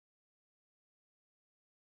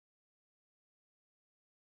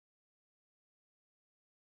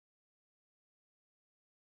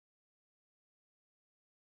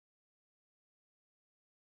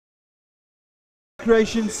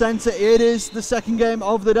Recreation Centre. It is the second game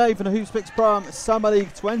of the day for the Hoopsfix Pro-Am Summer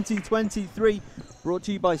League 2023, brought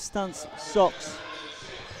to you by Stance Socks.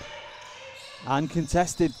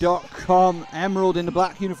 Uncontested.com. Emerald in the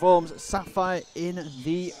black uniforms, Sapphire in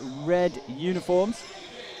the red uniforms.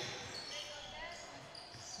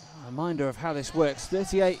 A reminder of how this works.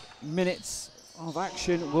 38 minutes of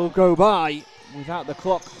action will go by without the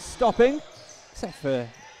clock stopping, except for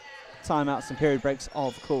timeouts and period breaks,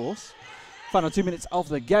 of course. Final 2 minutes of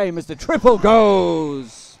the game as the triple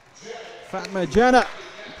goes. Fatmata Janneh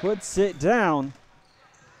puts it down.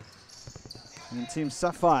 And Team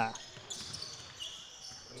Sapphire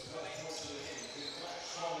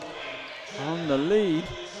on the lead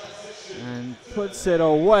and puts it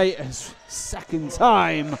away as second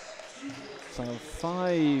time. So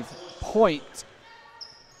 5 point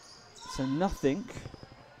to nothing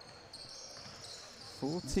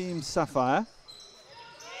for Team Sapphire.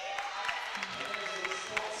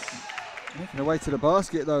 Making her way to the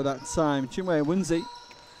basket though that time. Chinwe Iwunze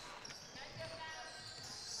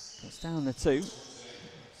gets down the 2.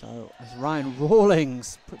 So as Rian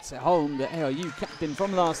Rawlings puts it home, the ARU captain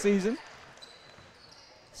from last season.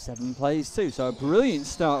 7 plays too, so a brilliant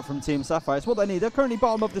start from Team Sapphire. It's what they need. They're currently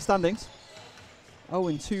bottom of the standings.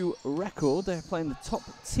 0-2 record. They're playing the top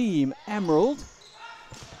team, Emerald.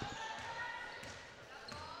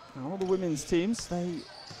 Now all the women's teams, they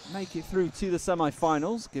make it through to the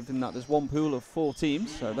semi-finals, given that there's one pool of 4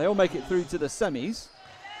 teams, so they all make it through to the semis.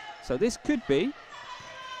 So this could be,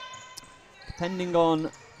 depending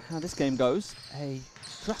on how this game goes, a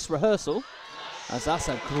dress rehearsal, as that's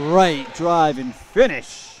a great drive and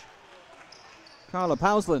finish. Karla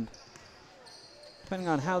Powesland. Depending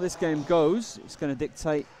on how this game goes, it's going to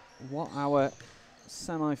dictate what our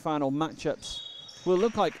semi-final matchups will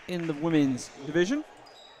look like in the women's division.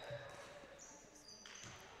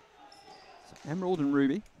 Emerald and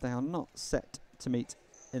Ruby, they are not set to meet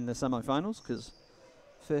in the semi-finals because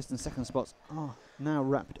first and second spots are now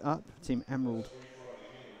wrapped up. Team Emerald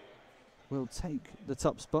will take the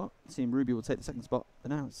top spot. Team Ruby will take the second spot.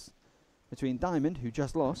 But now it's between Diamond, who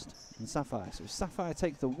just lost, and Sapphire. So if Sapphire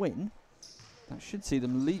take the win, that should see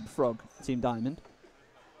them leapfrog Team Diamond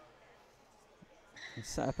and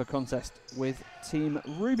set up a contest with Team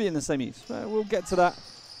Ruby in the semis. We'll get to that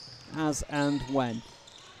as and when.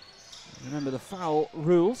 Remember the foul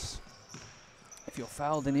rules. If you're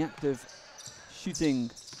fouled in the act of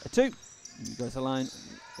shooting a 2, you go to the line.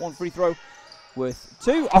 1 free throw worth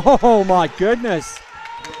 2. Oh my goodness!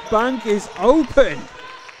 Bank is open.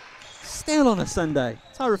 Still on a Sunday.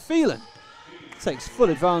 Tyra Phelan takes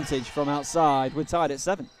full advantage from outside. We're tied at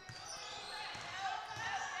 7.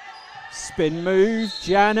 Spin move.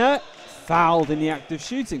 Janneh fouled in the act of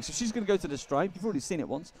shooting. So she's going to go to the stripe. You've already seen it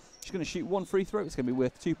once. She's going to shoot 1 free throw. It's going to be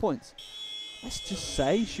worth 2 points. Let's just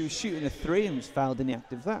say she was shooting a 3 and was fouled in the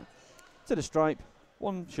act of that. To the stripe,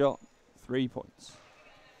 1 shot, 3 points.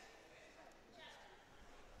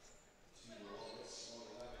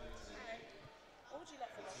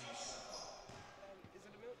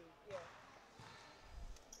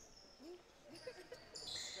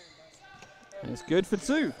 And it's good for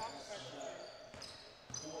 2.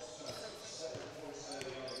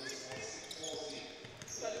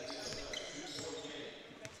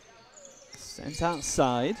 Sent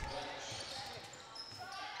outside.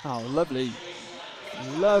 Oh, lovely,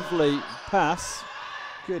 lovely pass.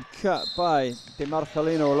 Good cut by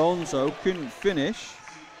Mergelina Alonso. Couldn't finish.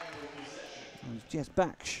 And Jess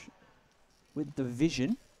Bakhsh with the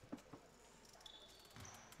vision.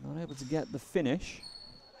 Not able to get the finish.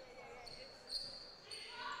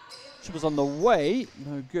 She was on the way.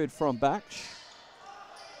 No good from Bakhsh.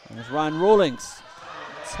 And there's Rian Rawlings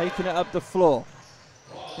taking it up the floor.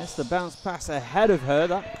 Gets the bounce pass ahead of her.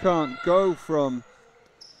 That can't go from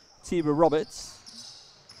Tiwa Roberts.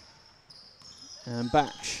 And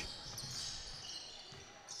Bakhsh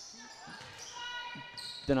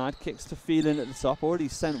denied. Kicks to Phelan at the top. Already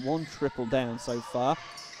sent 1 triple down so far.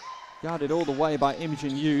 Guarded all the way by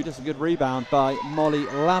Imogen Youd. That's a good rebound by Molly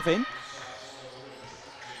Lavin.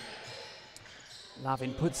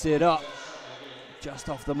 Lavin puts it up. Just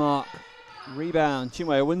off the mark. Rebound.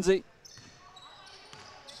 Chinwe Iwunze.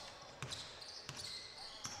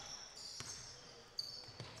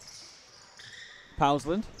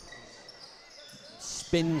 Powesland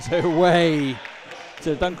spins her way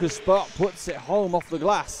to the dunker spot, puts it home off the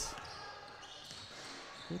glass.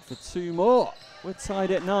 Good for 2 more. We're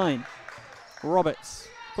tied at 9. Roberts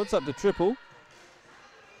puts up the triple.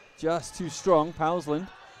 Just too strong, Powesland.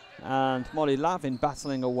 And Molly Lavin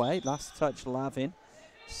battling away. Last touch, Lavin.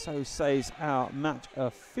 So says our match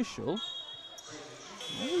official.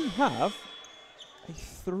 We have a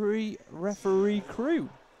 3-referee crew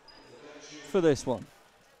for this one.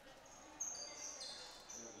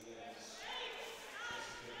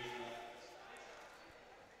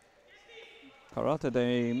 Carlota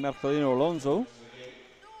de Mergelina Alonso.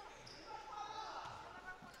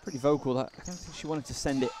 Pretty vocal that I don't think she wanted to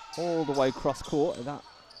send it all the way across court at that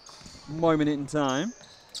moment in time.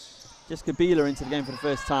 Jessica Beeler into the game for the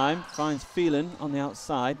first time. Finds Phelan on the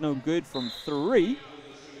outside. No good from 3.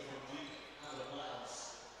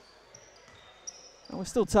 And we're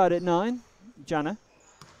still tied at 9. Janneh.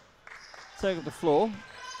 Take up the floor.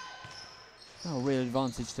 No real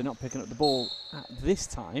advantage to not picking up the ball at this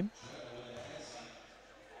time.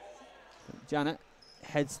 Janneh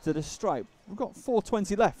heads to the stripe. We've got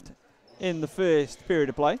 4:20 left in the first period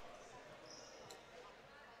of play.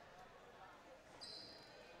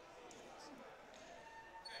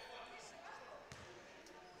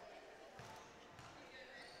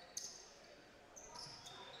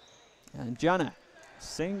 And Janneh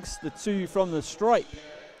sinks the 2 from the stripe.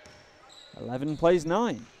 11 plays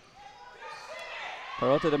 9.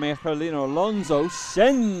 Carlota de Mergelina Alonso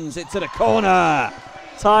sends it to the corner.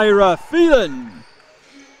 Tyra Phelan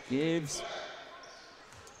gives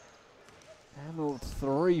Emerald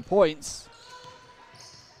 3 points.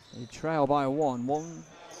 They trail by 1. In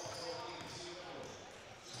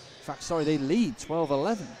fact, sorry, they lead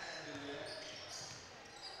 12-11.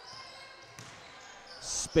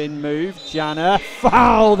 Spin move, Janneh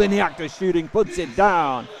fouled in the act of shooting, puts it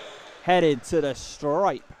down, headed to the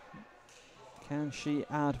stripe. Can she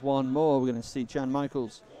add one more? We're going to see Chan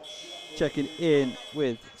Michaels checking in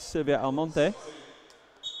with Silvia Almonte.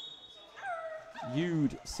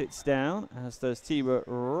 Youd sits down, as does Tiwa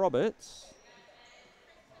Roberts.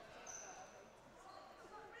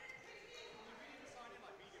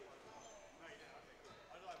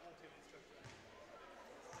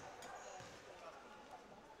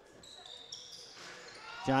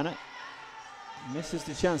 Janneh misses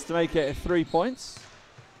the chance to make it 3 points.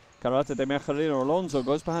 Carlota de Mergelina Alonso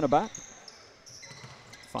goes behind her back.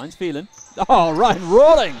 Finds Phelan. Oh, Rian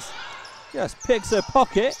Rawlings just picks her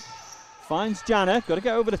pocket. Finds Janneh. Got to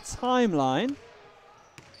get over the timeline.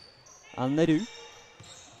 And they do.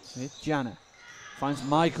 With Janneh. Finds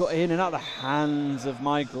Michael in and out the hands of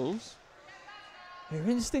Michaels. Her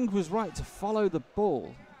instinct was right to follow the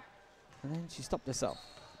ball. And then she stopped herself.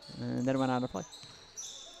 And then went out of play.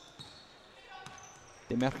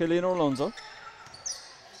 De Mergelina Alonso.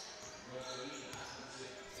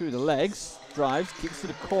 Through the legs. Drives, kicks to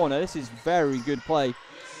the corner. This is very good play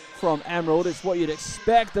from Emerald. It's what you'd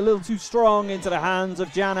expect. A little too strong into the hands of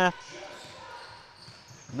Janneh.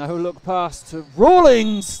 No look pass to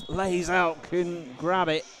Rawlings. Lays out, couldn't grab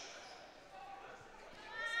it.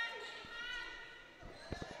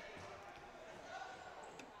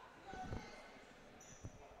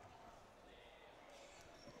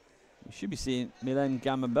 We should be seeing Milene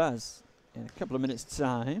Gama Vaz in a couple of minutes'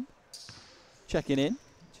 time. Checking in.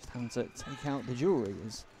 Having to take out the jewellery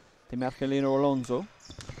is De Mergelina Alonso.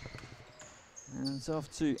 And it's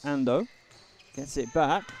off to Ando. Gets it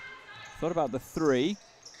back. Thought about the 3.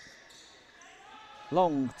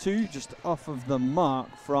 Long 2 just off of the mark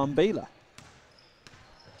from Beeler.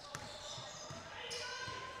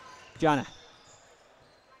 Janneh.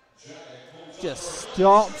 Just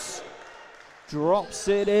stops. Drops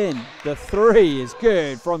it in. The 3 is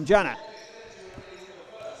good from Janneh.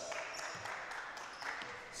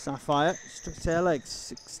 Sapphire, strict to her legs,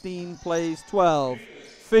 16 plays 12.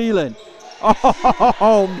 Phelan.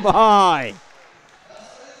 Oh my!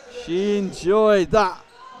 She enjoyed that.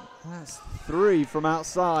 That's 3 from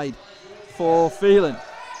outside for Phelan.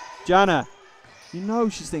 Janneh, you know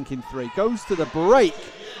she's thinking 3. Goes to the break.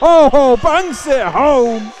 Oh, banks it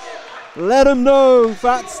home. Let him know,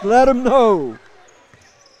 Fats, let him know.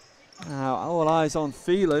 Now, all eyes on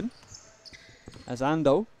Phelan as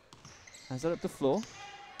Ando has it up the floor.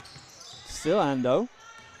 Still Ando.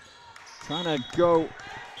 Trying to go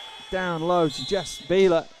down low to Jess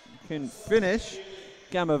Bekhsh. Can finish.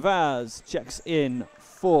 Gama Vaz checks in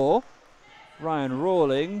for Rian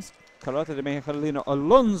Rawlings. Carlota de Mergelina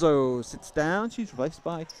Alonso sits down. She's replaced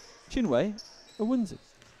by Chinwe Iwunze.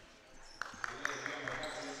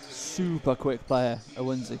 Super quick player,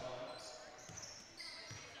 Iwunze.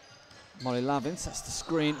 Molly Lavin sets the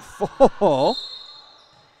screen for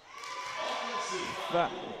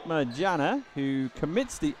Fatmata Janneh, who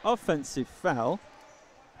commits the offensive foul.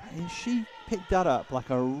 And she picked that up like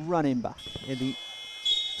a running back in the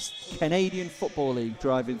Canadian Football League,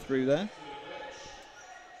 driving through there.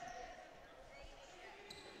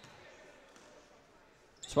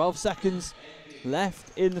 .12 seconds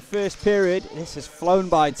left in the first period. This has flown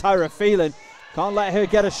by. Tyra Phelan Can't let her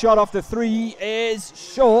get a shot off. The three is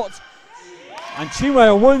short. And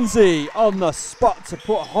Chinwe Iwunze on the spot to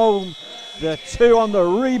put home the 2 on the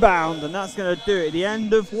rebound. And that's going to do it at the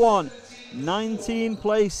end of 1. 19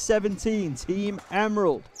 plays 17. Team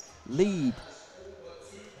Emerald lead.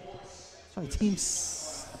 Sorry, Team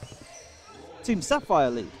Sapphire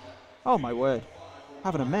lead. Oh my word.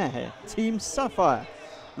 Having a mare here. Team Sapphire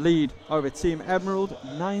lead over Team Emerald.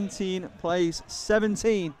 19 plays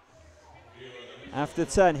 17. After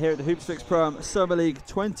 10 here at the Hoopsfix Pro-Am Summer League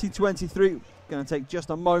 2023. Going to take just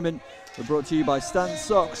a moment. We're brought to you by Stan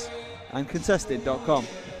Socks and Contested.com.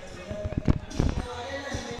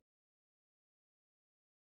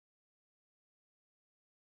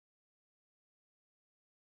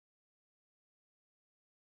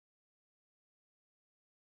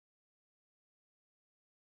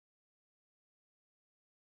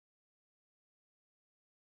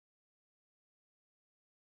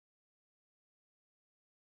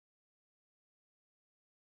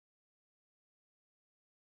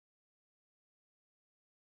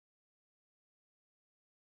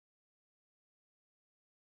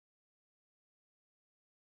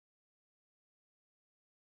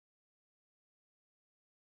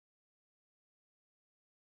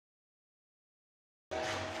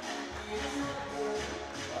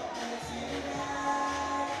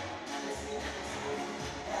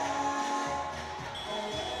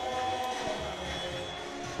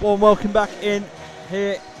 Warm welcome back in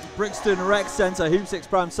here at Brixton Rec Centre, Hoopsfix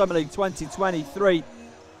Pro-Am Summer League 2023.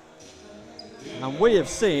 And we have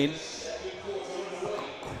seen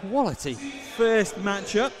a quality first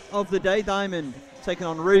matchup of the day. Diamond taking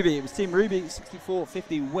on Ruby. It was Team Ruby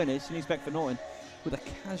 64-50 winners. Denise Beck for Norton with a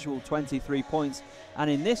casual 23 points. And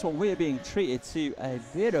in this one, we are being treated to a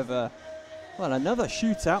bit of a, well, another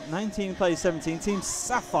shootout. 19 plays 17. Team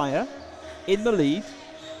Sapphire in the lead.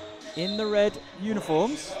 In the red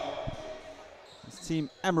uniforms, it's Team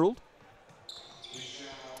Emerald.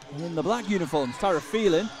 And in the black uniforms, Tyra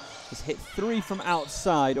Phelan has hit 3 from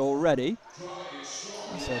outside already.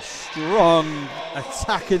 That's a strong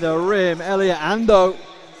attack in the rim. Elia Ando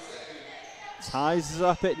ties us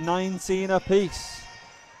up at 19 apiece.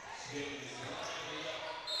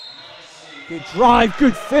 Good drive,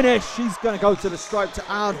 good finish. She's going to go to the stripe to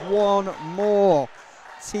add one more.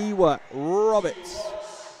 Tiwa Roberts.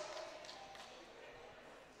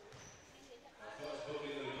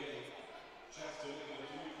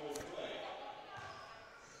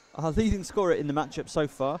 Our leading scorer in the matchup so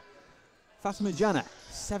far, Fatmata Janneh,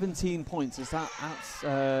 17 points as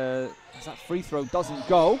that free throw doesn't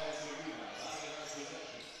go.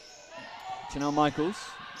 Chanel Michaels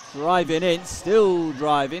driving in, still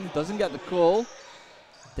driving, doesn't get the call.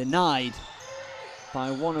 Denied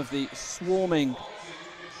by one of the swarming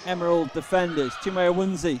Emerald defenders. Chinwe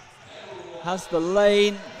Iwunze has the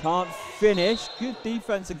lane, can't finish. Good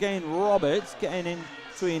defense again, Roberts getting in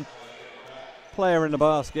between player in the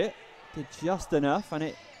basket, did just enough, and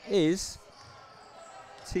it is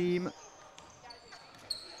Team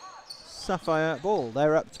Sapphire ball.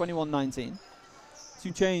 They're up 21-19.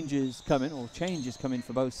 2 changes coming, or changes coming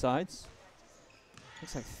for both sides.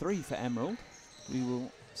 Looks like 3 for Emerald. We will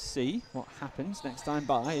see what happens next time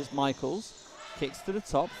by as Michaels kicks to the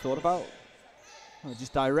top. Thought about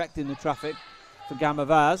just directing the traffic for Gama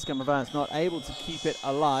Vaz. Gama Vaz not able to keep it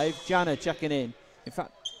alive. Janneh checking in. In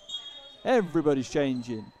fact, everybody's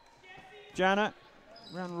changing. Janneh,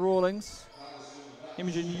 Rian Rawlings,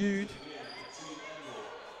 Imogen Youd.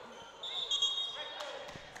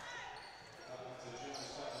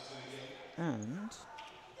 And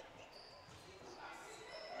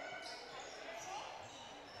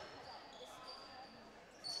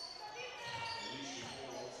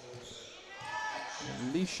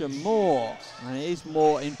Elisha Moore. And it is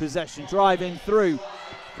Moore in possession, driving through.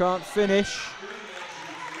 Can't finish.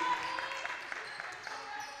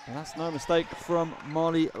 And that's no mistake from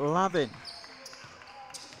Molly Lavin.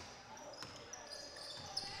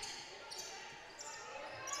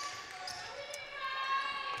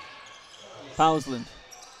 Powesland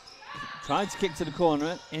tried to kick to the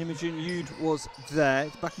corner. Imogen Youd was there.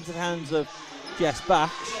 It's back into the hands of Jess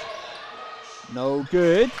Bakhsh. No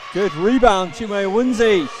good. Good rebound, Chinwe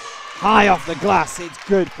Iwunze. High off the glass. It's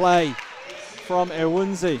good play from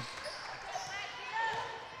Iwunze.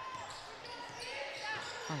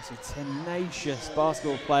 That's a tenacious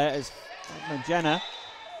basketball player as Fatmata Janneh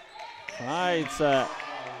tried to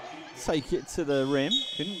take it to the rim.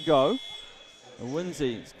 Couldn't go.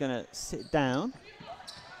 Iwunze is going to sit down.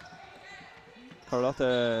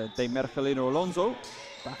 Carlota de Mergelina Alonso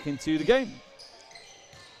back into the game.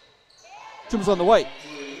 Jumps on the way.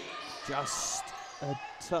 Just a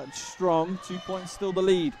touch strong. 2 points still the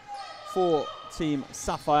lead for Team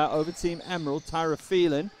Sapphire over Team Emerald. Tyra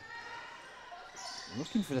Phelan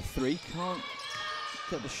looking for the three, can't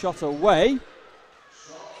get the shot away.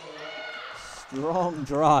 Strong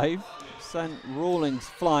drive, sent Rawlings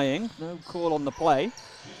flying, no call on the play.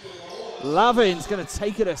 Lavin's going to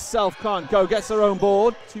take it herself, can't go, gets her own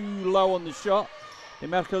board, too low on the shot.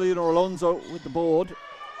 Mergelina Alonso with the board.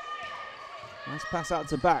 Nice pass out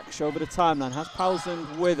to Bakhsh over the timeline, has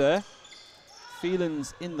Powesland with her.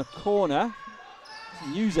 Phelan's in the corner,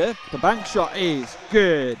 doesn't use it, the bank shot is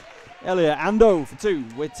good. Elia Ando for two,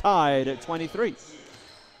 we're tied at 23.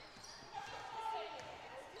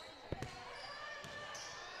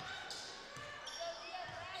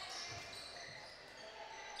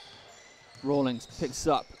 Rawlings picks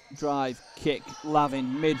up, drive, kick,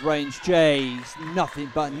 Lavin, mid-range, Jays, nothing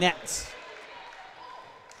but nets.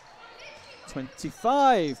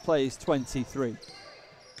 25 plays 23.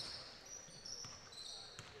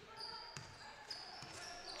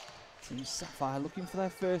 Team Sapphire looking for their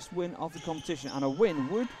first win of the competition, and a win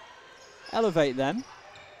would elevate them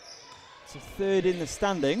to third in the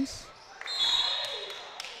standings.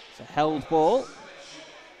 It's a held ball.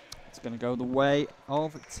 It's going to go the way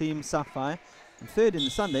of Team Sapphire. And third in the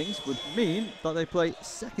standings would mean that they play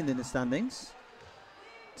second in the standings.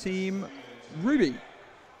 Team Ruby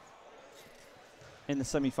in the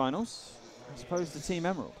semi-finals, as opposed to Team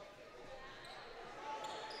Emerald.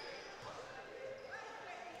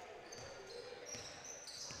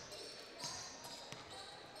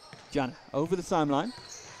 Janneh over the timeline.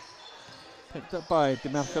 Picked up by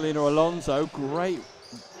Mergelina Alonso. Great.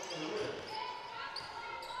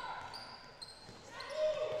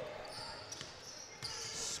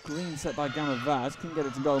 Screen set by Gama Vaz. Couldn't get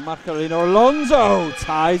it to go. Mergelina Alonso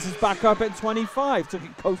ties us back up at 25. Took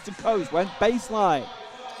it coast to coast. Went baseline.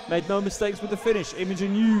 Made no mistakes with the finish.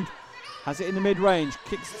 Imogen Youd has it in the mid-range.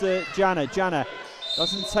 Kicks to Janneh. Janneh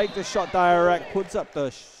doesn't take the shot direct. Puts up the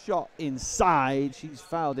shot inside. She's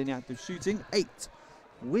fouled in the act of shooting. 8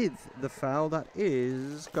 with the foul. That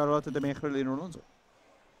is Carlota de Mergelina Alonso.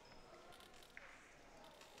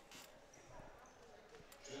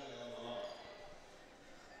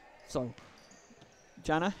 So,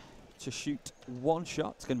 Janneh to shoot one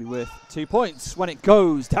shot. It's going to be worth 2 points when it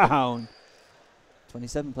goes down.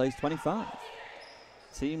 27 plays 25.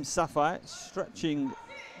 Team Sapphire stretching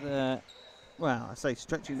their, well, I say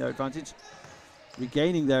stretching their advantage,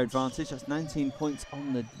 regaining their advantage. That's 19 points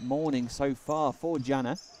on the morning so far for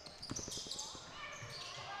Janneh.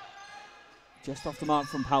 Just off the mark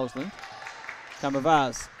from Powesland. Gama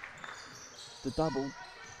Vaz, the double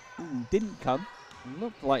didn't come.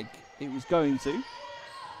 Looked like it was going to.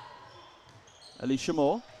 Elisha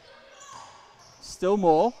Moore. Still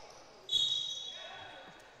Moore.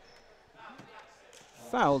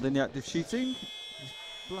 Fouled in the act of shooting.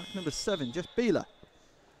 Black number 7, just Beeler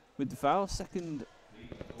with the foul. Second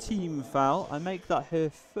team foul. I make that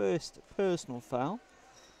her first personal foul.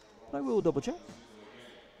 But I will double check.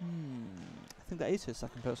 I think that is her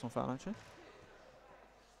second personal foul actually.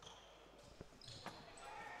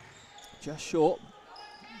 Just short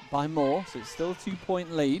by Moore, so it's still a 2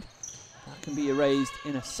 point lead. That can be erased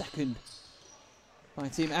in a second by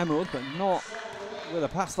Team Emerald, but not with a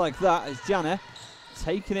pass like that as Janneh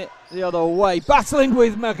taking it the other way, battling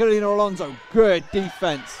with Mergelina Alonso. Good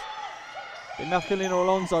defense. Mergelina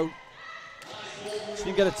Alonso, she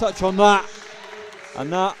didn't get a touch on that,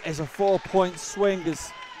 and that is a 4 point swing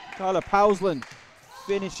as Karla Powesland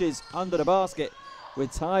finishes under the basket. We're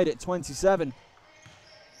tied at 27.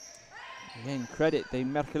 Again, credit the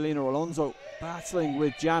Mergelina Alonso battling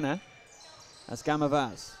with Janneh as Gama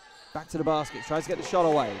Vaz back to the basket, tries to get the shot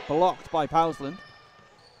away, blocked by Powesland.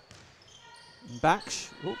 Bakhsh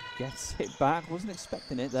gets it back, wasn't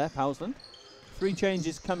expecting it there, Powesland. 3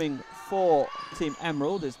 changes coming for Team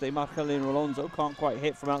Emerald as the Mergelina Alonso can't quite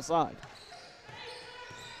hit from outside.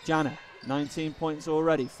 Janneh, 19 points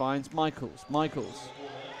already, finds Michaels.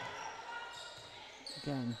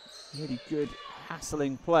 Again, really good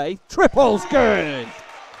hassling play. Triples good!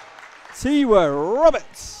 Tiwa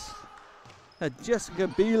Roberts had Jessica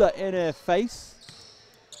Beeler in her face.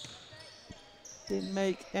 Didn't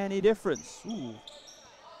make any difference.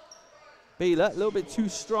 Beeler, a little bit too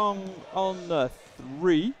strong on the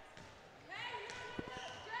 3.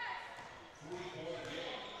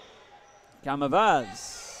 Gama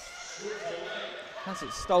Vaz has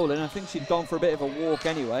it stolen. I think she'd gone for a bit of a walk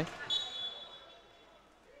anyway.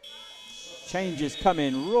 Changes come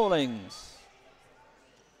in. Rawlings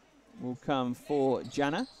will come for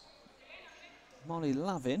Janneh. Molly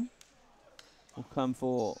Lavin will come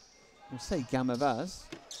for, we'll say Gama Vaz.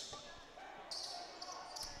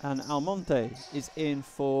 and Almonte is in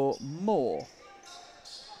for Moore.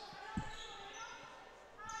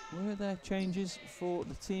 Were there changes for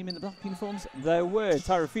the team in the black uniforms? There were.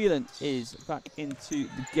 Tyra Phelan is back into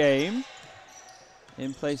the game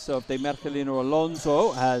in place of the Mergelina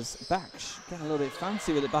Alonso, as Bakhsh getting a little bit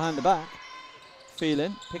fancy with it behind the back.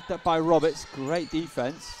 Phelan picked up by Roberts. Great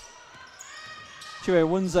defense. Chinwe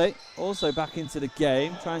Iwunze also back into the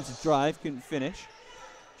game, trying to drive, couldn't finish.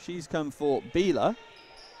 She's come for Beeler.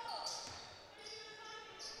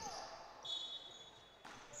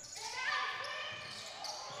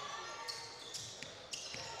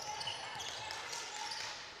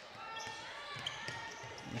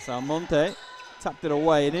 It's Almonte, tapped it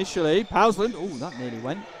away initially. Powesland, oh, that nearly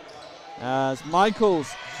went. As Michaels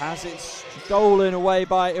has it stolen away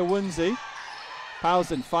by Iwunze.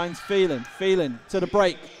 Powesland finds Phelan. Phelan to the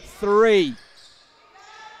break. 3.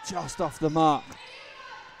 Just off the mark.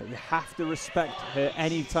 But you have to respect her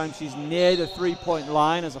anytime she's near the 3-point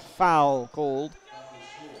line as a foul called.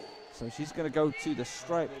 So she's going to go to the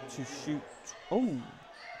stripe to shoot. Oh,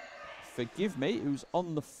 forgive me, who's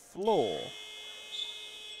on the floor.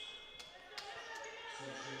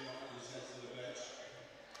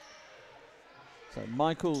 So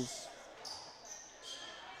Michaels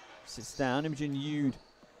sits down. Imogen Youd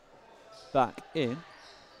back in.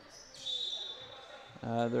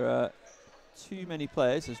 There are too many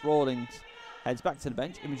players as Rawlings heads back to the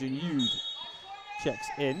bench. Imogen Youd checks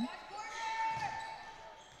in.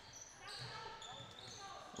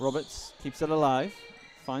 Roberts keeps it alive.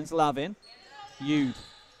 Finds Lavin. Youd,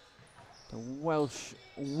 the Welsh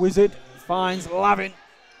wizard, finds Lavin.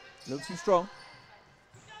 Looks and strong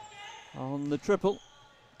on the triple.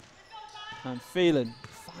 And Phelan,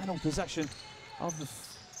 final possession of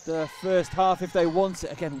the first half if they want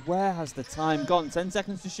it. Again, where has the time gone? 10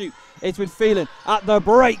 seconds to shoot. It's with Phelan at the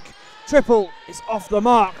break. Triple is off the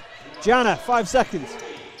mark. Janneh, 5 seconds.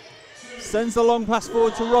 Sends the long pass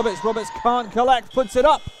forward to Roberts. Roberts can't collect, puts it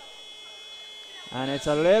up. And it's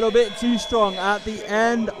a little bit too strong at the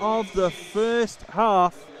end of the first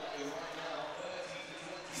half.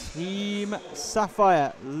 Team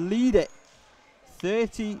Sapphire lead it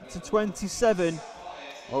 30-27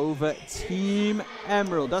 over Team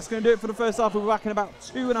Emerald. That's going to do it for the first half. We'll be back in about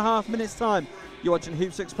 2.5 minutes' time. You're watching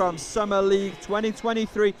Hoopsfix Pro-Am Summer League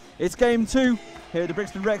 2023. It's Game 2 here at the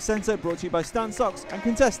Brixton Rec Centre, brought to you by Stan Socks and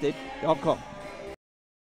Contested.com.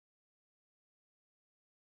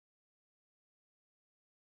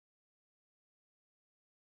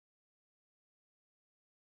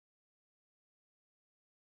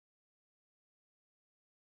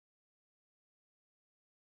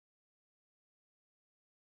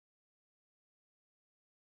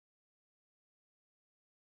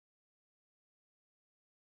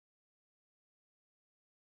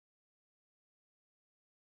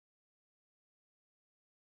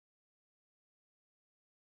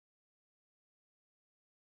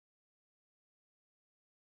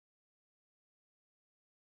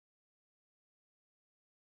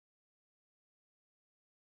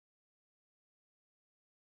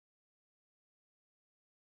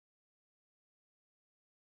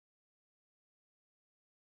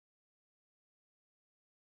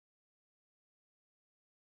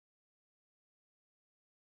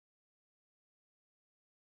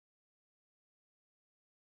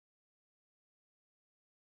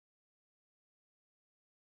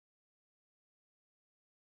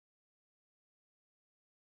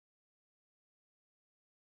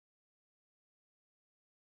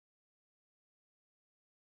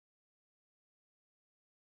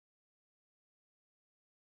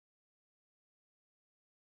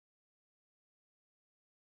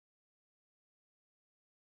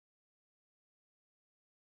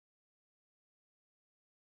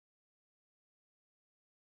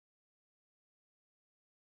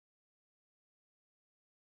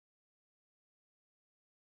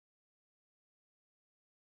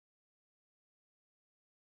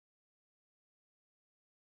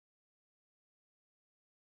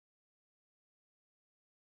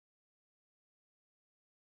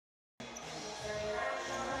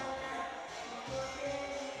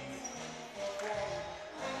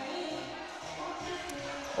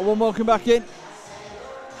 Well, welcome back in.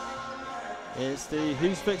 It's the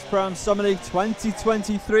Hoopsfix Pro-Am Summer League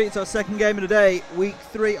 2023. It's our second game of the day, week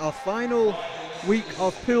 3, our final week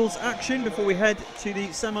of pools action before we head to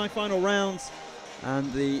the semi-final rounds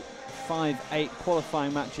and the 5-8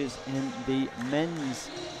 qualifying matches in the men's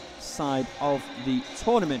side of the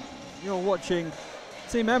tournament. You're watching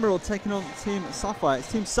Team Emerald taking on Team Sapphire.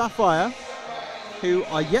 It's Team Sapphire who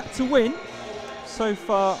are yet to win so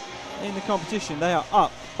far in the competition. They are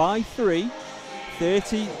up by 3,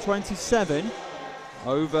 30-27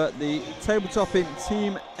 over the table-topping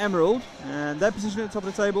Team Emerald. And their position at the top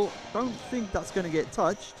of the table, don't think that's going to get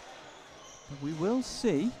touched. But we will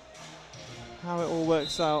see how it all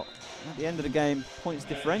works out at the end of the game, points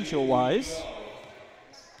differential-wise.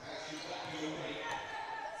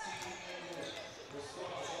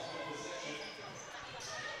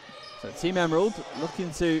 So Team Emerald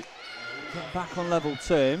looking to get back on level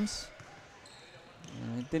terms.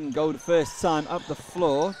 It didn't go the first time up the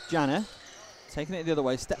floor. Janneh taking it the other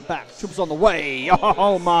way, step back, Chubb's on the way.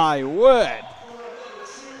 Oh my word!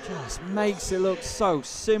 Just makes it look so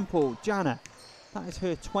simple. Janneh, that is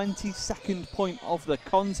her 22nd point of the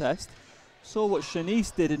contest. Saw what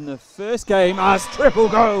Shanice did in the first game as triple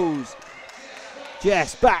goes.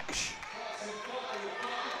 Jess Bakhsh.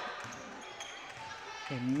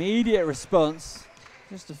 Immediate response.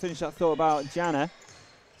 Just to finish that thought about Janneh.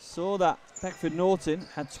 Saw that Beckford Norton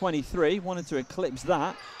had 23, wanted to eclipse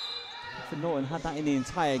that. Beckford Norton had that in the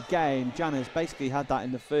entire game. Janneh's basically had that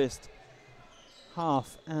in the first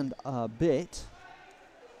half and a bit.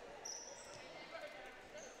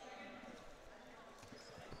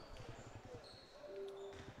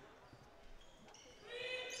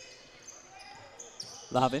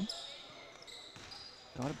 Lavin.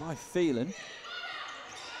 Got it by Phelan.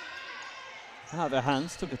 Out of their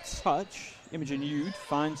hands, took a touch. Imogen Youd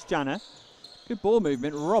finds Janneh. Good ball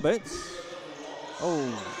movement. Roberts.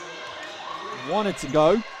 Oh. Wanted to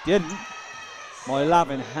go. Didn't.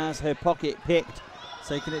 Lavin has her pocket picked.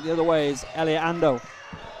 Taking it the other way is Elia Ando.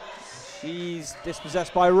 She's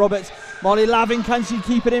dispossessed by Roberts. Lavin, can she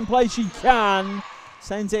keep it in play? She can.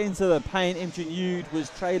 Sends it into the paint. Imogen Youd was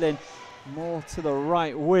trailing more to the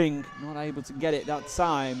right wing. Not able to get it that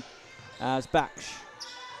time as Bakhsh.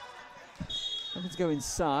 Looking to go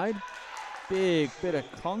inside. Big bit of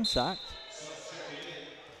contact.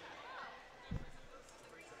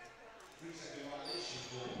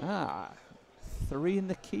 Three in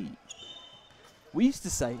the key. We used to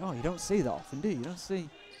say, oh, you don't see that often, do you? You don't see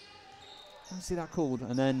that called.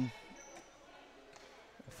 And then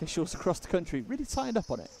officials across the country really tightened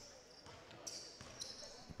up on it.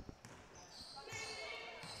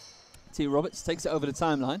 Tiwa Roberts takes it over the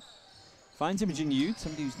timeline. Finds Imogen Youd,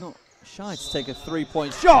 somebody who's not shy to take a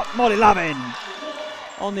three-point shot. Lavin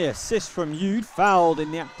on the assist from Youd, fouled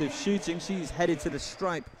in the act of shooting. She's headed to the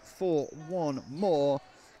stripe for one more.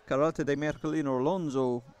 Carlota de Mergelina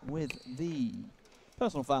Alonso with the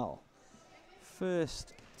personal foul.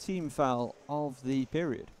 First team foul of the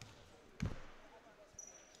period.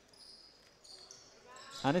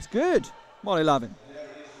 And it's good. Lavin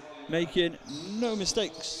making no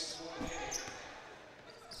mistakes.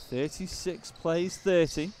 36 plays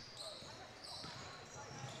 30.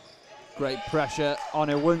 Great pressure on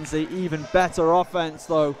Iwunze. Even better offense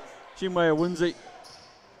though. Chinwe Iwunze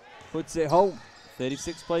puts it home.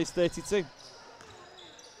 36 plays 32.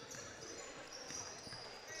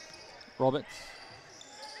 Roberts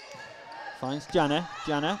finds Janneh.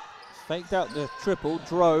 Janneh faked out the triple,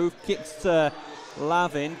 drove, kicks to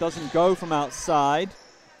Lavin, doesn't go from outside.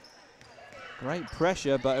 Great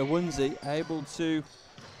pressure, but Iwunze able to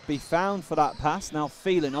be found for that pass. Now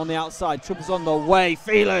Phelan on the outside, triple's on the way.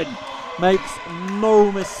 Phelan makes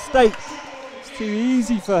no mistake. It's too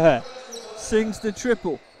easy for her. Sings the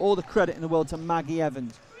triple. All the credit in the world to Maggie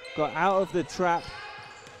Evans. Got out of the trap.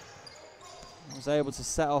 Was able to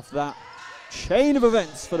set off that chain of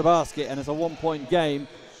events for the basket, and it's a one-point game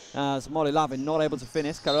as Lavin not able to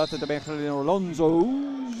finish. Carlota de Mergelina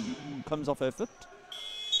Alonso comes off her foot.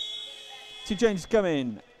 Two changes come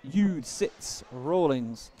in. Youd sits,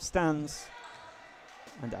 Rawlings stands,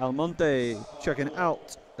 and Almonte checking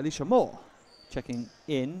out. Elisha Moore checking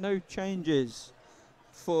in. No changes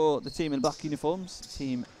for the team in black uniforms,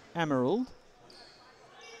 Team Emerald.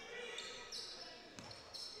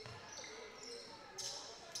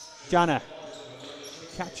 Janneh,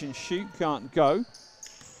 catch and shoot, can't go.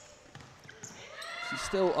 She's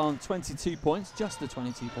still on 22 points, just the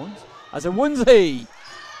 22 points. As Iwunze,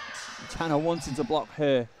 Janneh wanting to block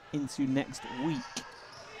her into next week.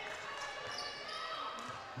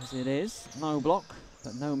 As it is, no block,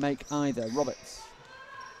 but no make either. Roberts.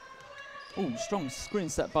 Oh, strong screen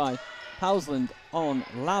set by Powesland on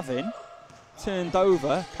Lavin. Turned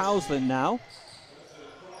over, Powesland now.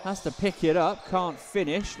 Has to pick it up, can't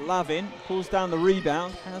finish. Lavin pulls down the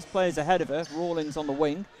rebound, has players ahead of her. Rawlings on the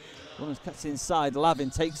wing. Rawlings cuts inside,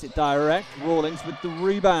 Lavin takes it direct. Rawlings with the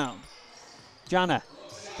rebound. Janneh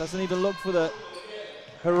doesn't even look for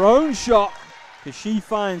her own shot, because she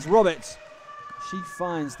finds Roberts. She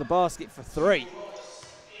finds the basket for three.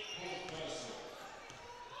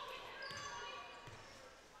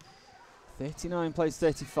 39 plays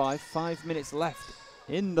 35, 5 minutes left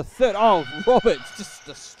in the third. Oh, Roberts, just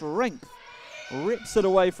the strength. Rips it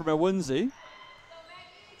away from Iwunze.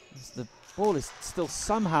 The ball is still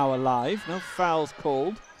somehow alive. No fouls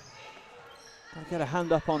called. Gotta get a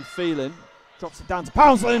hand up on Phelan. Drops it down to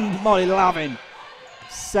Powesland. Molly Lavin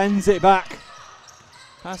sends it back.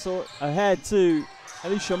 Pass ahead to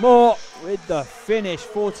Elisha Moore with the finish.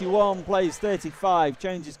 41 plays 35.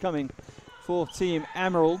 Changes coming for Team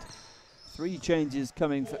Emerald. 3 changes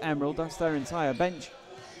coming for Emerald. That's their entire bench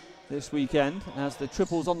this weekend as the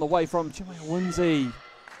triples on the way from Chinwe Iwunze.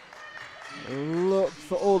 Looked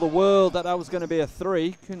for all the world that was going to be a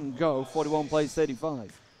 3. Couldn't go. 41 plays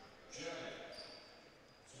 35.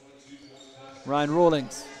 Rian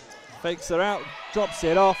Rawlings fakes her out, drops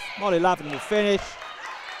it off. Molly Lavin will finish.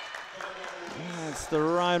 That's the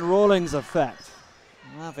Rian Rawlings effect.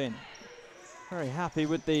 Lavin very happy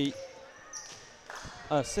with the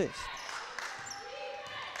assist.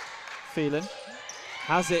 Phelan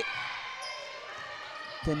has it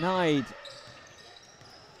denied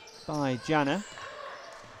by Janneh.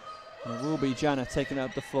 And it will be Janneh taking it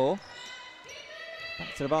up the floor.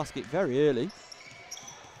 Back to the basket very early.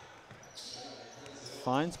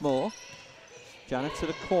 Finds Moore. Janneh to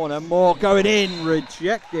the corner. Moore going in.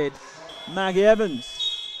 Rejected. Maggie Evans.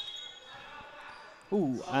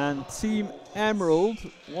 Ooh, and Team Emerald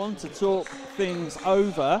want to talk things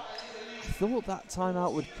over. I thought that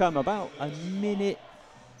timeout would come about a minute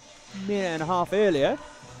and a half earlier.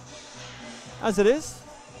 As it is,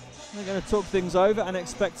 they're going to talk things over and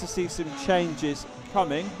expect to see some changes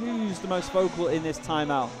coming. Who's the most vocal in this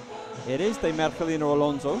timeout? It is the Mergelina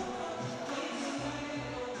Alonso.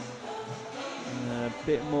 A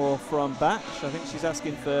bit more from Bakhsh. I think she's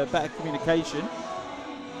asking for better communication.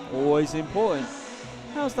 Always important.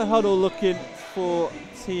 How's the huddle looking for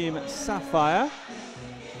Team Sapphire?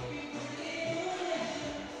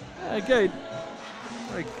 Again,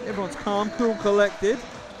 everyone's calm, cool, collected.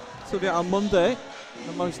 Silvia Almonte,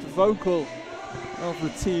 the most vocal of the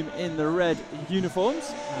team in the red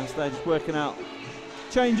uniforms, as they're just working out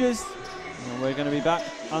changes. And we're going to be back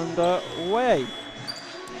underway.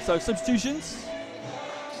 So substitutions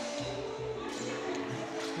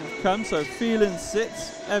have come. So Phelan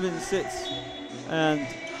sits, Evans sits, and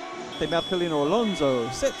the Mergelina Alonso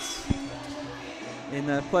sits. In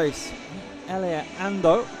their place, Elia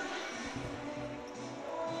Ando,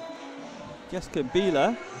 Jessica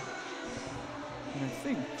Beeler, and I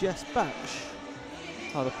think Jess Bakhsh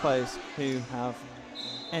are the players who have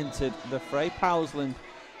entered the fray. Powesland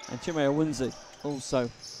and Chinwe Iwunze also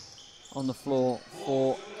on the floor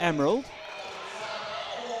for Emerald.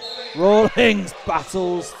 Rawlings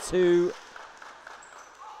battles to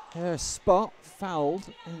her spot, fouled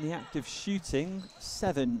in the act of shooting.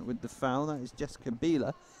 7 with the foul, that is Jessica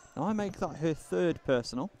Beeler. Now I make that her 3rd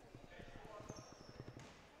personal.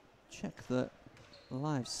 Check the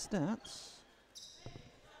live stats.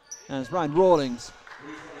 As Rian Rawlings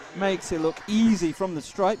makes it look easy from the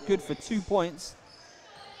stripe, good for 2 points.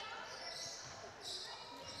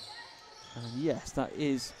 And yes, that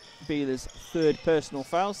is Beeler's 3rd personal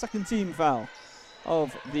foul, 2nd team foul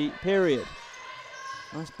of the period.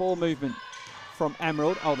 Nice ball movement from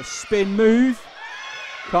Emerald. Oh, the spin move.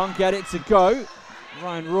 Can't get it to go.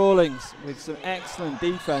 Rian Rawlings with some excellent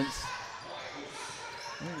defense.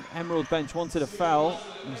 Emerald bench wanted a foul.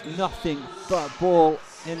 There's nothing but ball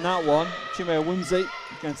in that one. Chinwe Iwunze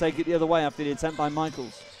going to take it the other way after the attempt by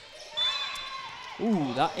Michaels.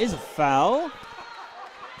 Ooh, that is a foul.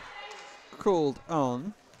 Called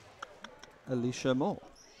on Elisha Moore.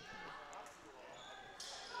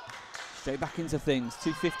 Straight back into things.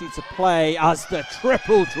 2:50 to play as the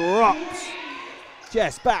triple drops.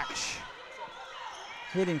 Jess Bakhsh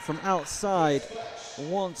hitting from outside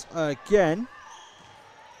once again.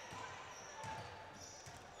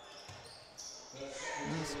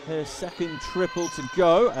 That's her 2nd triple to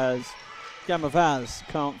go as Gama Vaz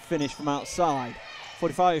can't finish from outside.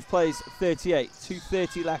 45 plays 38.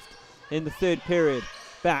 2:30 left in the 3rd period.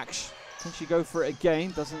 Bakhsh, can she go for it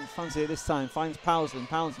again? Doesn't fancy it this time. Finds Powesland.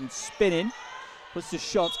 Powesland spinning. Puts the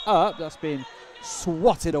shot up. That's been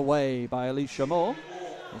swatted away by Elisha Moore.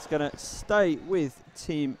 It's going to stay with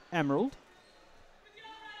Team Emerald.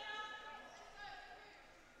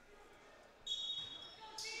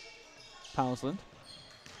 Powesland.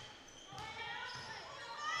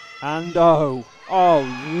 And oh,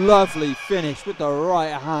 lovely finish with the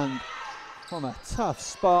right hand from a tough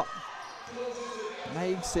spot.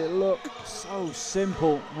 Makes it look so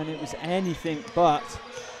simple when it was anything but.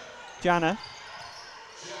 Janneh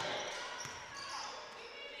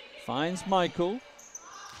finds Michael.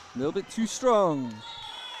 A little bit too strong.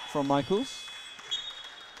 from Michaels.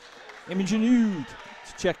 Imogen Youd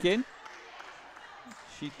to check in.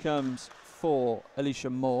 She comes for Elisha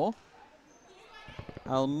Moore.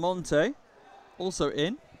 Almonte also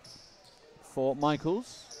in for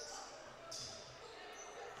Michaels.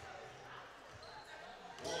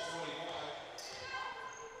 I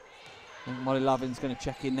think Molly Lavin's going to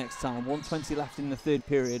check in next time. 1:20 left in the third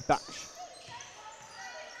period. Bakhsh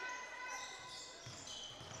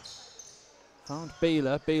found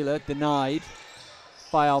Beeler. Beeler denied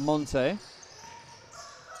by Almonte.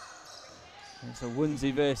 It's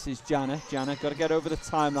Iwunze versus Janneh. Janneh got to get over the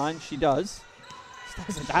timeline. She does.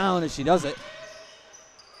 Stays it down as she does it.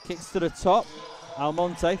 Kicks to the top.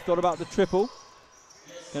 Almonte thought about the triple.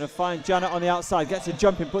 Going to find Janneh on the outside. Gets a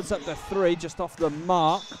jump in, puts up the 3 just off the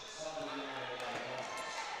mark.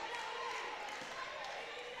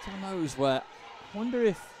 It's one of those where I wonder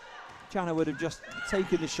if Janneh would have just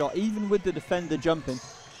taken the shot, even with the defender jumping.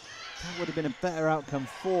 That would have been a better outcome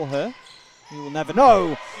for her. We will never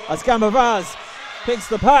know, as Gama Vaz picks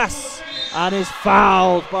the pass and is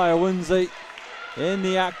fouled by Iwunze in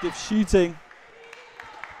the act of shooting.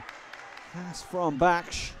 Pass from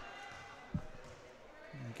Bakhsh.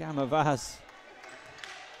 Gama Vaz,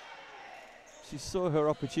 she saw her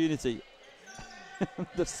opportunity.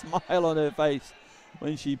 The smile on her face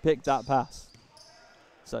when she picked that pass.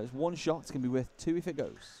 So it's 1 shot, it's going to be worth 2 if it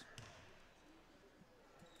goes.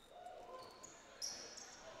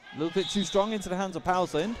 A little bit too strong into the hands of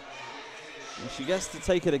Powesland. And she gets to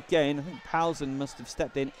take it again. I think Powesland must have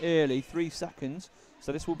stepped in early, 3 seconds.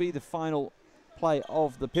 So this will be the final play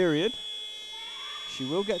of the period. She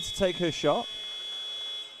will get to take her shot.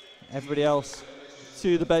 Everybody else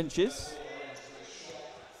to the benches.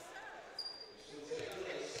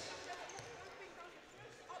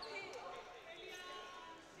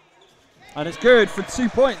 And it's good for 2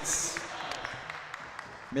 points.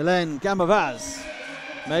 Milene Gama Vaz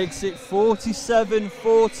makes it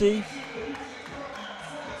 47-40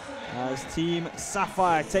 as Team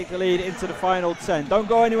Sapphire take the lead into the final 10. Don't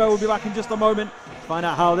go anywhere, we'll be back in just a moment to find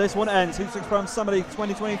out how this one ends. Hoopsfix Pro-Am Summer League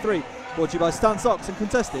 2023, brought to you by Stan Socks and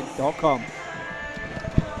Contested.com.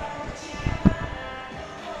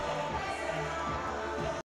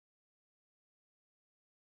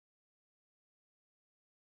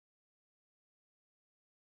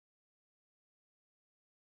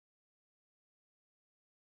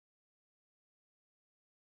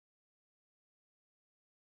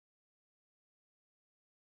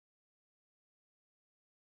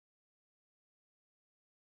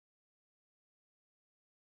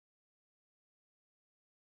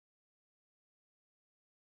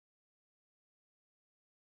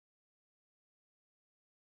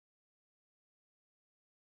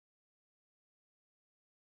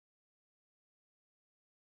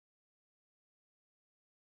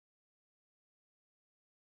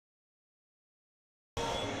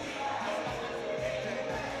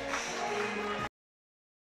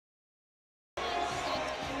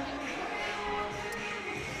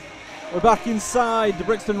 We're back inside the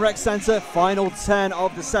Brixton Rec Centre, final 10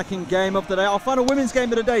 of the second game of the day. Our final women's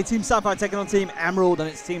game of the day, Team Sapphire taking on Team Emerald, and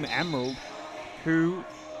it's Team Emerald who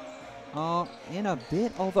are in a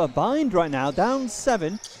bit of a bind right now. Down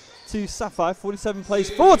 7 to Sapphire, 47 plays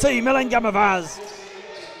 40, Milene Gama Vaz.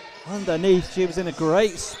 Underneath, she was in a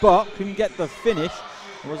great spot, couldn't get the finish.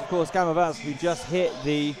 It was, of course, Gama Vaz who just hit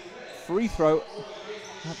the free throw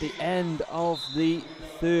at the end of the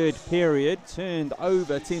third period. Turned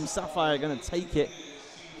over. Team Sapphire going to take it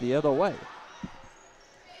the other way.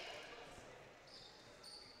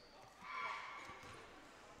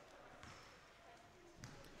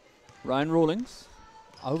 Rian Rawlings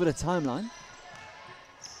over the timeline.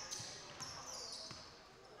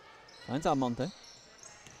 Finds Almonte.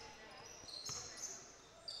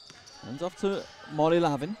 Hands off to Molly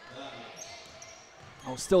Lavin.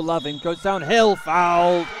 Oh, still Lavin. Goes downhill.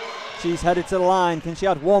 Fouled. She's headed to the line. Can she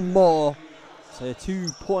add one more? So a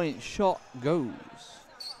 2-point shot goes.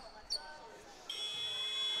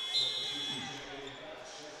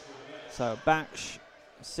 So Bakhsh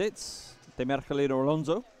sits. De Mergelina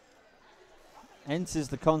Alonso enters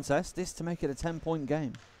the contest. This to make it a 10-point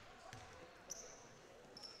game.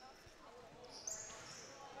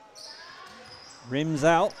 Rims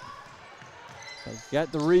out. They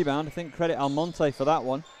get the rebound. I think credit Almonte for that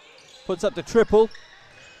one. Puts up the triple.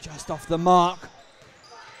 Just off the mark.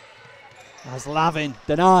 As Lavin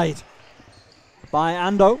denied by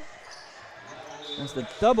Ando. As the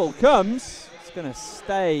double comes, it's going to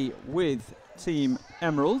stay with Team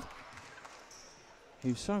Emerald,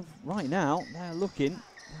 who so right now they're looking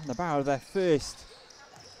on the barrel of their first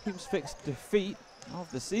Hoopsfix defeat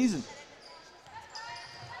of the season.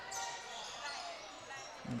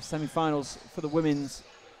 And the semi-finals for the women's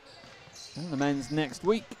and the men's next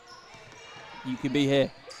week. You can be here.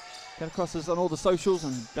 Get across us on all the socials,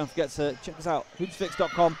 and don't forget to check us out.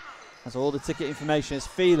 Hoopsfix.com has all the ticket information. It's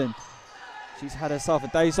Phelan. She's had herself a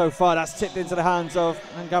day so far. That's tipped into the hands of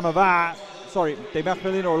Gama Vaz. Sorry,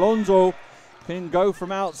 Mergelina. Alonso can go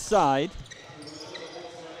from outside.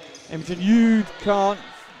 Imogen Youd can't.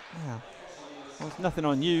 Yeah. Well, there's nothing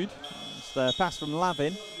on Youd. It's the pass from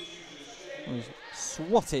Lavin. It was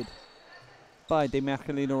swatted by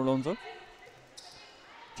Mergelina Alonso.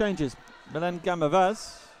 Changes. Milene Gama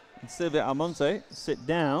Vaz and Silvia Almonte sit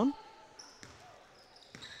down.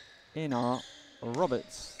 In are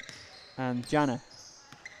Roberts and Janneh.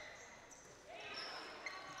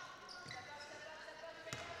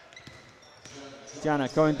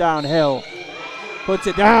 Janneh going downhill. Puts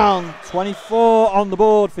it down. 24 on the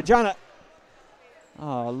board for Janneh.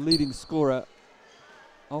 Leading scorer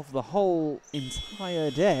of the whole entire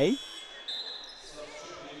day.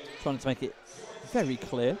 Trying to make it very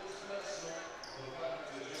clear.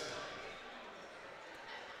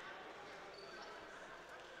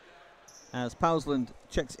 As Powesland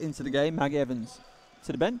checks into the game, Maggie Evans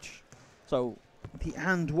to the bench. So the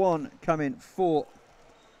and one coming for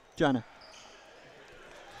Janneh.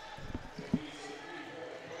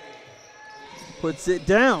 Puts it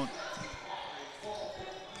down.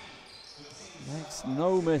 Makes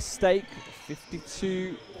no mistake.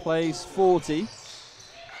 52 plays 40.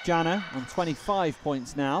 Janneh on 25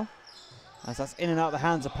 points now. As that's in and out the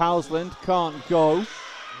hands of Powesland. Can't go.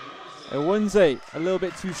 Iwunze a little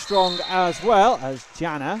bit too strong as well, as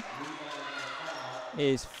Janneh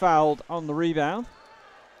is fouled on the rebound.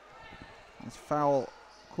 That's foul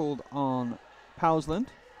called on Powesland.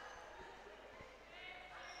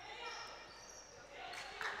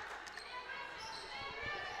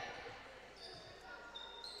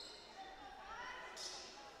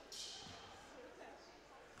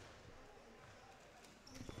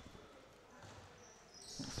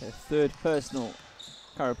 Okay, third personal.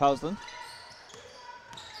 Karla Powesland.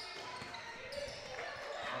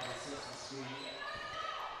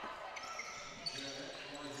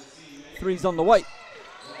 Three's on the way.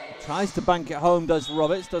 Tries to bank it home, does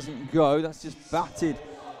Roberts, doesn't go. That's just batted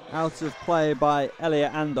out of play by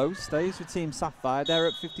Elia Ando. Stays with Team Sapphire. They're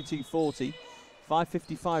at 52-40.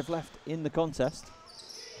 5:55 left in the contest.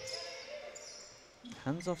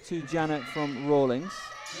 Hands off to Janneh from Rawlings.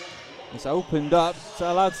 It's opened up,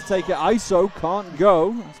 so allowed to take it. ISO can't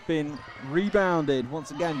go. It's been rebounded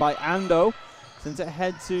once again by Ando. Sends it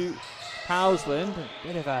ahead to Powesland. A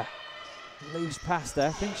bit of a loose pass there.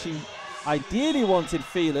 I think she ideally wanted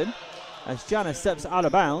Phelan as Janneh steps out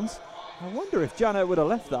of bounds. I wonder if Janneh would have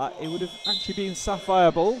left that. It would have actually been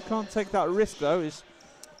Sapphire ball. Can't take that risk though, as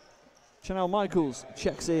Chanel Michaels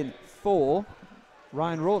checks in for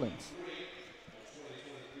Rian Rawlings.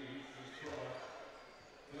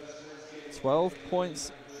 12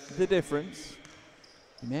 points the difference.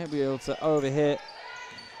 You may be able to overhear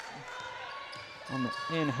on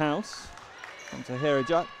the in-house. Onto Hera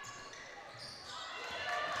Jack.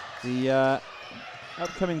 The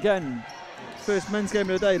upcoming game, first men's game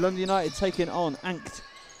of the day, London United taking on Ankt.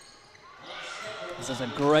 This is a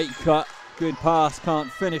great cut, good pass,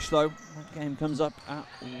 can't finish though. That game comes up at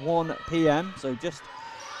 1 PM, so just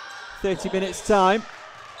 30 minutes time.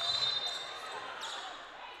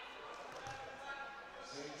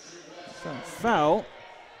 So foul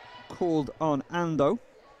called on Ando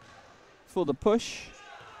for the push.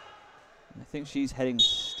 I think she's heading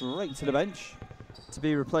straight to the bench to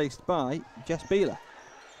be replaced by Jess Beeler.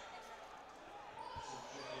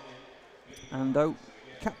 Ando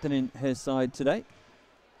captaining her side today.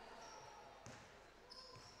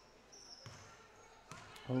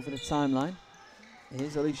 Over the timeline,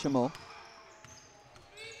 here's Elisha Moore.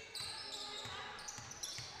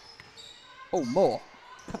 Oh, Moore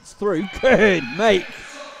cuts through. Good make.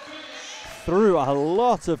 Through a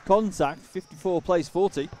lot of contact. 54 plays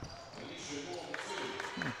 40.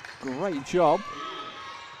 Great job.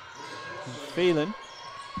 Phelan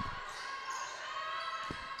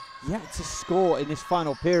yet to score in this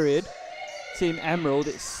final period. Team Emerald,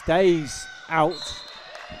 it stays out.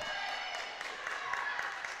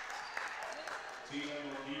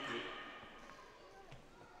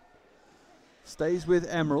 Stays with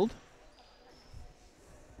Emerald.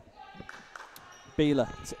 Beeler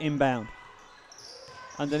to inbound.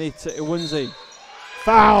 Underneath to Iwunze.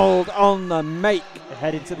 Fouled on the make.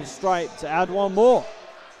 Headed to the stripe to add one more.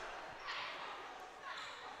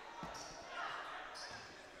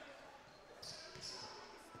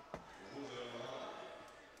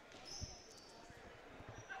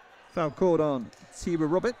 Foul called on Tiwa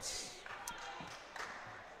Roberts.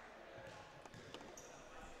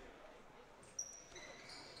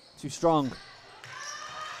 Too strong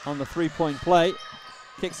on the three-point play.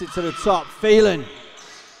 Kicks it to the top. Phelan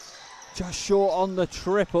just short on the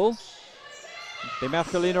triple.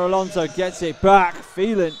 Mergelina Alonso gets it back.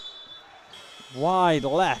 Phelan wide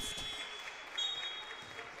left.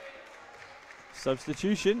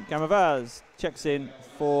 Substitution. Gama Vaz checks in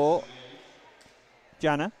for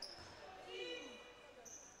Janneh.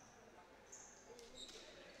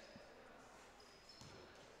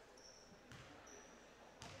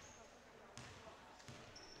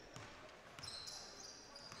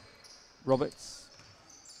 Roberts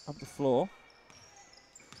up the floor.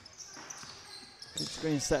 Good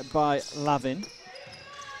screen set by Lavin.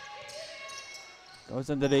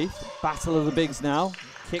 Goes underneath. Battle of the bigs now.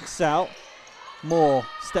 Kicks out. Moore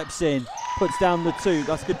steps in. Puts down the two.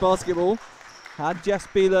 That's good basketball. Had Jess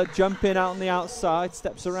Beeler jump in out on the outside.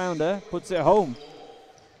 Steps around her. Puts it home.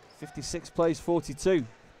 56 plays 42.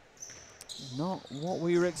 Not what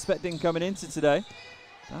we were expecting coming into today.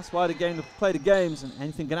 That's why the game to play the games, and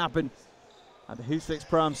anything can happen at the Hoopsfix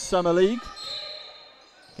Pro-Am Summer League.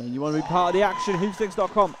 Again, you want to be part of the action,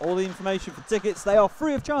 hoopsfix.com. All the information for tickets, they are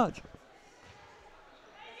free of charge.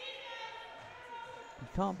 You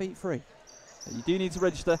can't beat free, but you do need to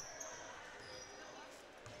register.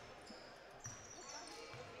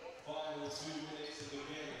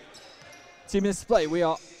 Two minutes to play. We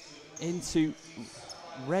are into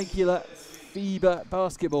regular FIBA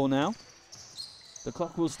basketball now. The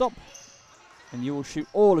clock will stop, and you will shoot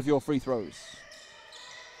all of your free throws.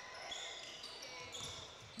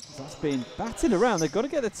 That's been batted around. They've got to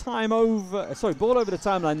get the time over. Ball over the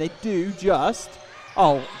timeline. They do just.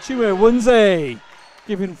 Oh, Chinwe Iwunze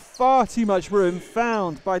giving far too much room.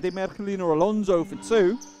 Found by Mergelina Alonso for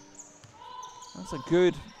two. That's a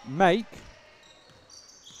good make.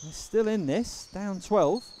 They're still in this. Down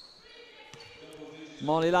 12.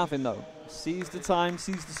 Molly Lavin though sees the time,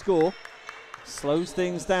 sees the score. Slows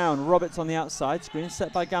things down. Roberts on the outside. Screen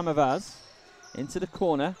set by Gama Vaz. Into the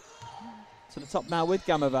corner. To the top now with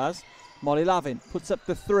Gama Vaz. Molly Lavin puts up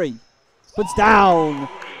the three. Puts down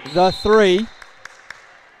the three.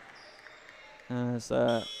 As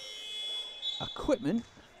equipment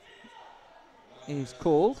is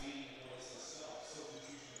called.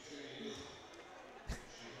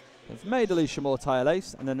 They've made Elisha Moore tie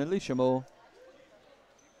lace, and then Elisha Moore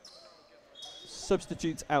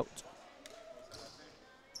substitutes out.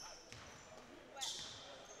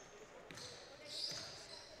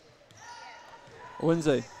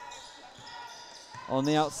 Iwunze on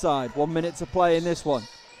the outside. 1 minute to play in this one.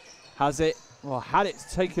 Has it, well, had it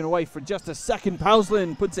taken away for just a second.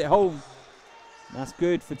 Powesland puts it home. That's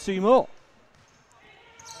good for two more.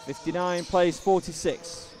 59 plays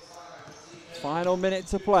 46. Final minute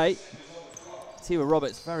to play. Tiwa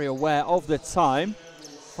Roberts very aware of the time.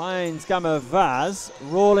 Finds Gama Vaz.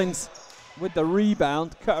 Rawlings with the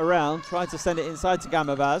rebound. Cut around. Tried to send it inside to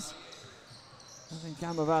Gama Vaz. I think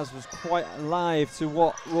Gama Vaz was quite alive to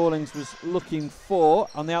what Rawlings was looking for.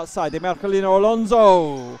 On the outside, Mergelina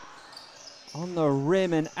Alonso on the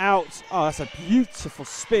rim and out. Oh, that's a beautiful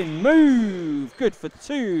spin move. Good for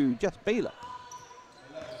two. Jess Bakhsh.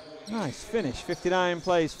 Nice finish. 59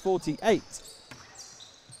 plays 48.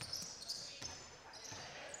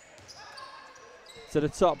 To the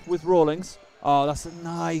top with Rawlings. Oh, that's a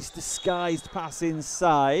nice disguised pass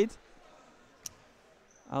inside.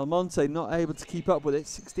 Almonte not able to keep up with it.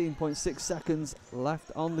 16.6 seconds left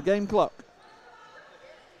on the game clock.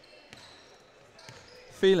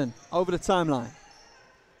 Phelan over the timeline.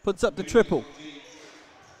 Puts up the triple.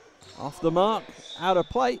 Off the mark. Out of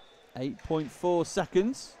play. 8.4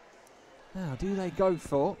 seconds. Now, do they go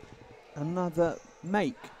for another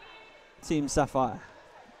make? Team Sapphire.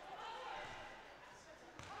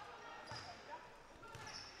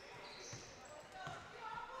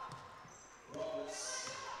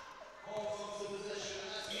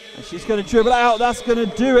 And she's going to dribble out. That's going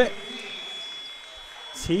to do it.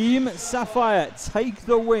 Team Sapphire take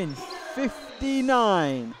the win.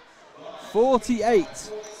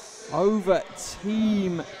 59-48 over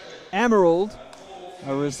Team Emerald.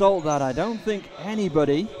 A result that I don't think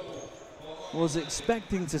anybody was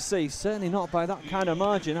expecting to see. Certainly not by that kind of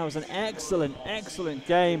margin. That was an excellent, excellent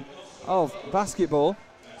game of basketball.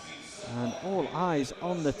 And all eyes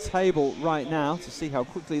on the table right now to see how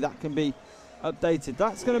quickly that can be updated.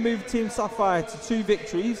 That's going to move Team Sapphire to 2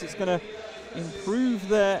 victories. It's going to improve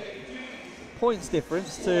their points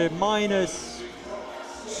difference to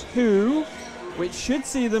 -2, which should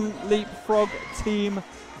see them leapfrog Team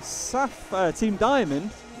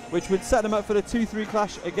Diamond, which would set them up for the 2-3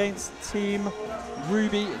 clash against Team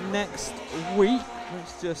Ruby next week.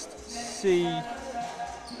 Let's just see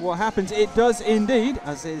what happens. It does indeed,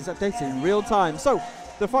 as it is updated in real time. So,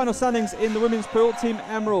 the final standings in the women's pool. Team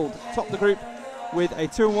Emerald topped the group with a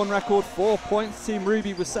 2-1 record, 4 points. Team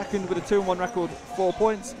Ruby was second with a 2-1 record, 4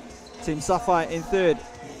 points. Team Sapphire in third,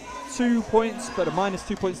 2 points, but a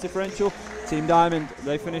 -2 points differential. Team Diamond,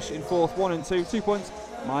 they finish in fourth, 1 and 2, 2 points,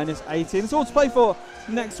 -18. It's all to play for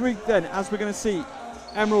next week then, as we're going to see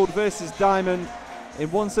Emerald versus Diamond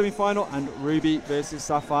in one semi-final and Ruby versus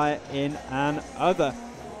Sapphire in another.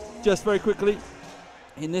 Just very quickly,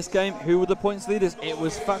 in this game, who were the points leaders? It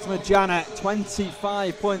was Fatmata Janneh,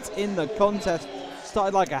 25 points in the contest.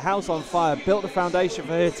 Started like a house on fire, built a foundation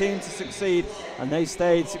for her team to succeed, and they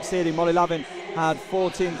stayed succeeding. Molly Lavin had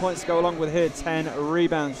 14 points to go along with her 10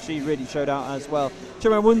 rebounds. She really showed out as well.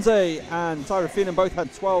 Chinwe Iwunze and Tyra Phelan both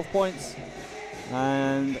had 12 points.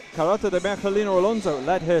 And Carlota de Mergelina Alonso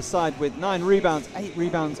led her side with 9 rebounds, 8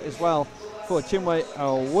 rebounds as well for Chinwe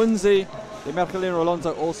Iwunze. The Mergelina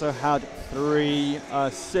Alonso also had 3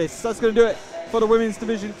 assists. That's going to do it for the women's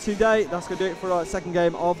division today. That's going to do it for our second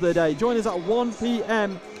game of the day. Join us at 1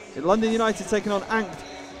 p.m. in London United taking on Ankh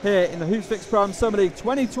here in the Hoopsfix Pro-Am Summer League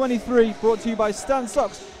 2023, brought to you by Stan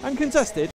Socks and contested